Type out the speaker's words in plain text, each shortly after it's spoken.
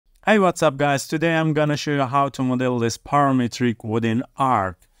Hey, what's up guys? Today I'm gonna show you how to model this parametric wooden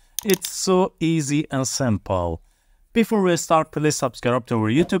arc. It's so easy and simple. Before we start, please subscribe to our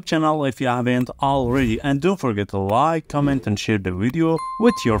YouTube channel if you haven't already, and don't forget to like, comment and share the video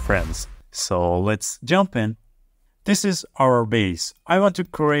with your friends. So let's jump in. This is our base. I want to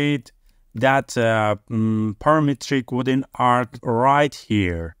create that parametric wooden arc right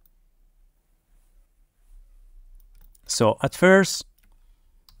here. So at first,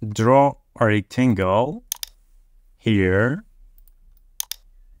 draw a rectangle here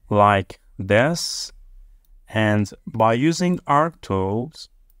like this, and by using arc tools,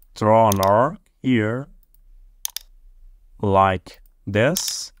 draw an arc here like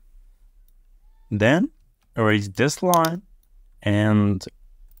this. Then erase this line and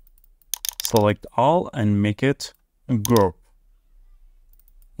select all and make it a group.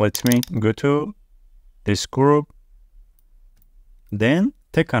 Let me go to this group. Then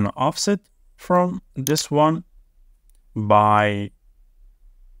take an offset from this one by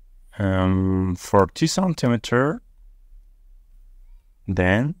 40 centimeter.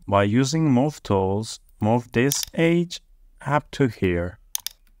 Then by using move tools, move this edge up to here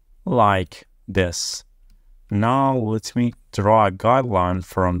like this. Now let me draw a guideline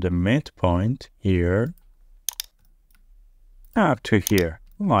from the midpoint here up to here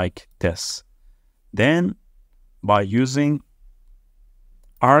like this. Then by using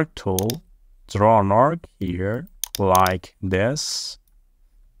arc tool, draw an arc here like this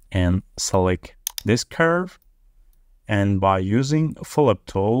and select this curve, and by using flip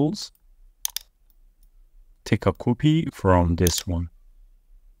tools, take a copy from this one,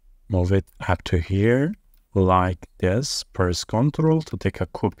 move it up to here like this, press Ctrl to take a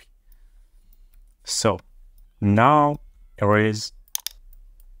copy. So now erase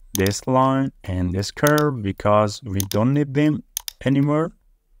this line and this curve because we don't need them anymore,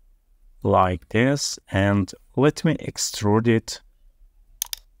 like this, and let me extrude it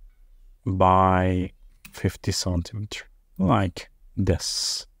by 50 centimeter like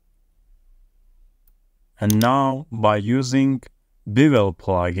this. And now by using Bevel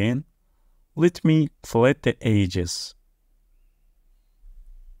plugin, let me fillet the edges.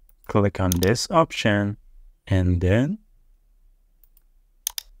 Click on this option and then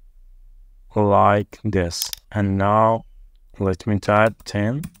like this. And now let me type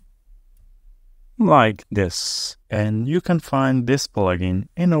 10 like this. And you can find this plugin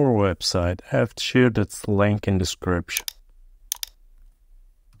in our website. I have shared its link in description.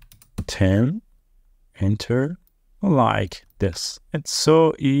 10, enter, like this. It's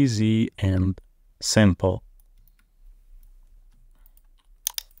so easy and simple.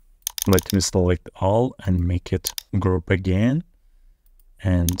 Let me select all and make it group again.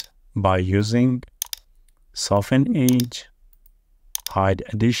 And by using soften edge, hide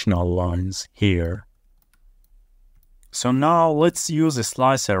additional lines here. So now let's use a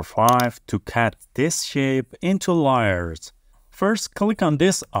slicer 5 to cut this shape into layers. First, click on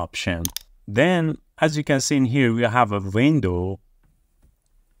this option. Then, as you can see in here, we have a window.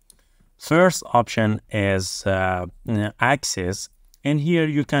 First option is axis. And here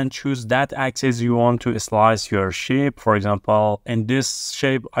you can choose that axis you want to slice your shape. For example, in this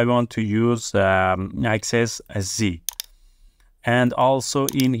shape, I want to use axis Z. And also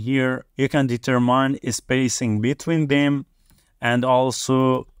in here, you can determine spacing between them, and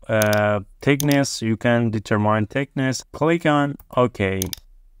also thickness. You can determine thickness. Click on OK.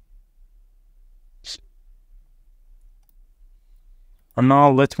 And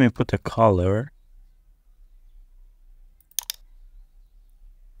now let me put a color.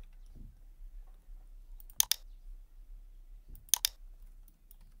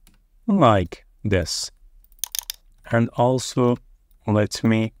 Like this. And also let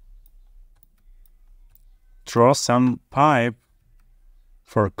me draw some pipe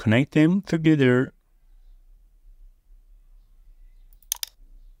for connecting together.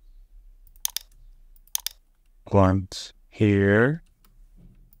 Ones here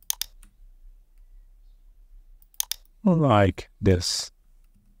like this.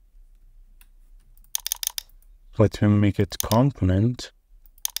 Let me make it component.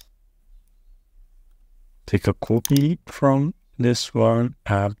 Take a copy from this one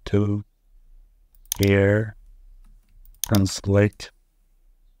up to here and select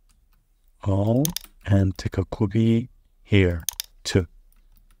all and take a copy here too.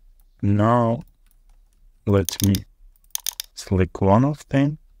 Now let me select one of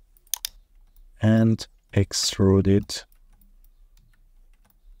them and extrude it.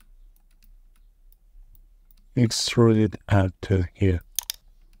 Extrude it up to here.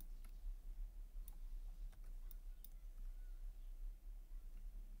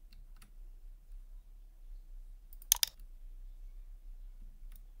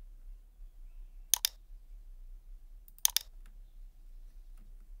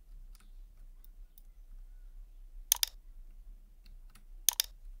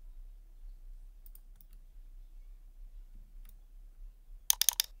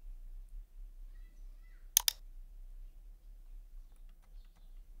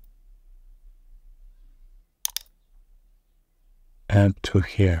 add to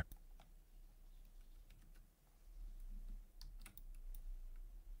here.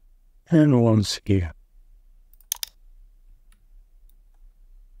 And once here.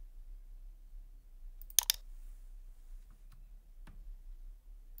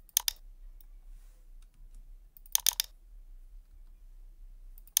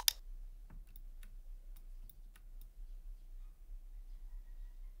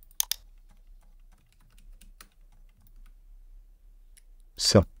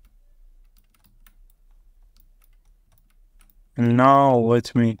 So now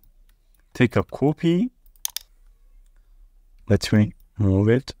let me take a copy. Let me move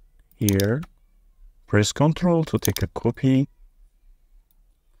it here. Press Ctrl to take a copy.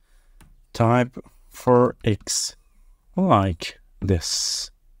 Type 4x like this.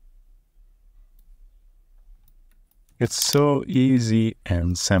 It's so easy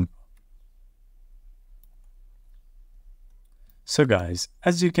and simple. So guys,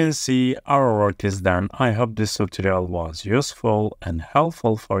 as you can see, our work is done. I hope this tutorial was useful and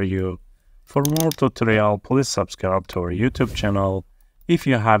helpful for you. For more tutorial, please subscribe to our YouTube channel if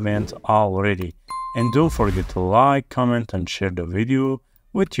you haven't already. And don't forget to like, comment, and share the video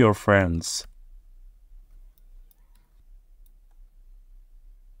with your friends.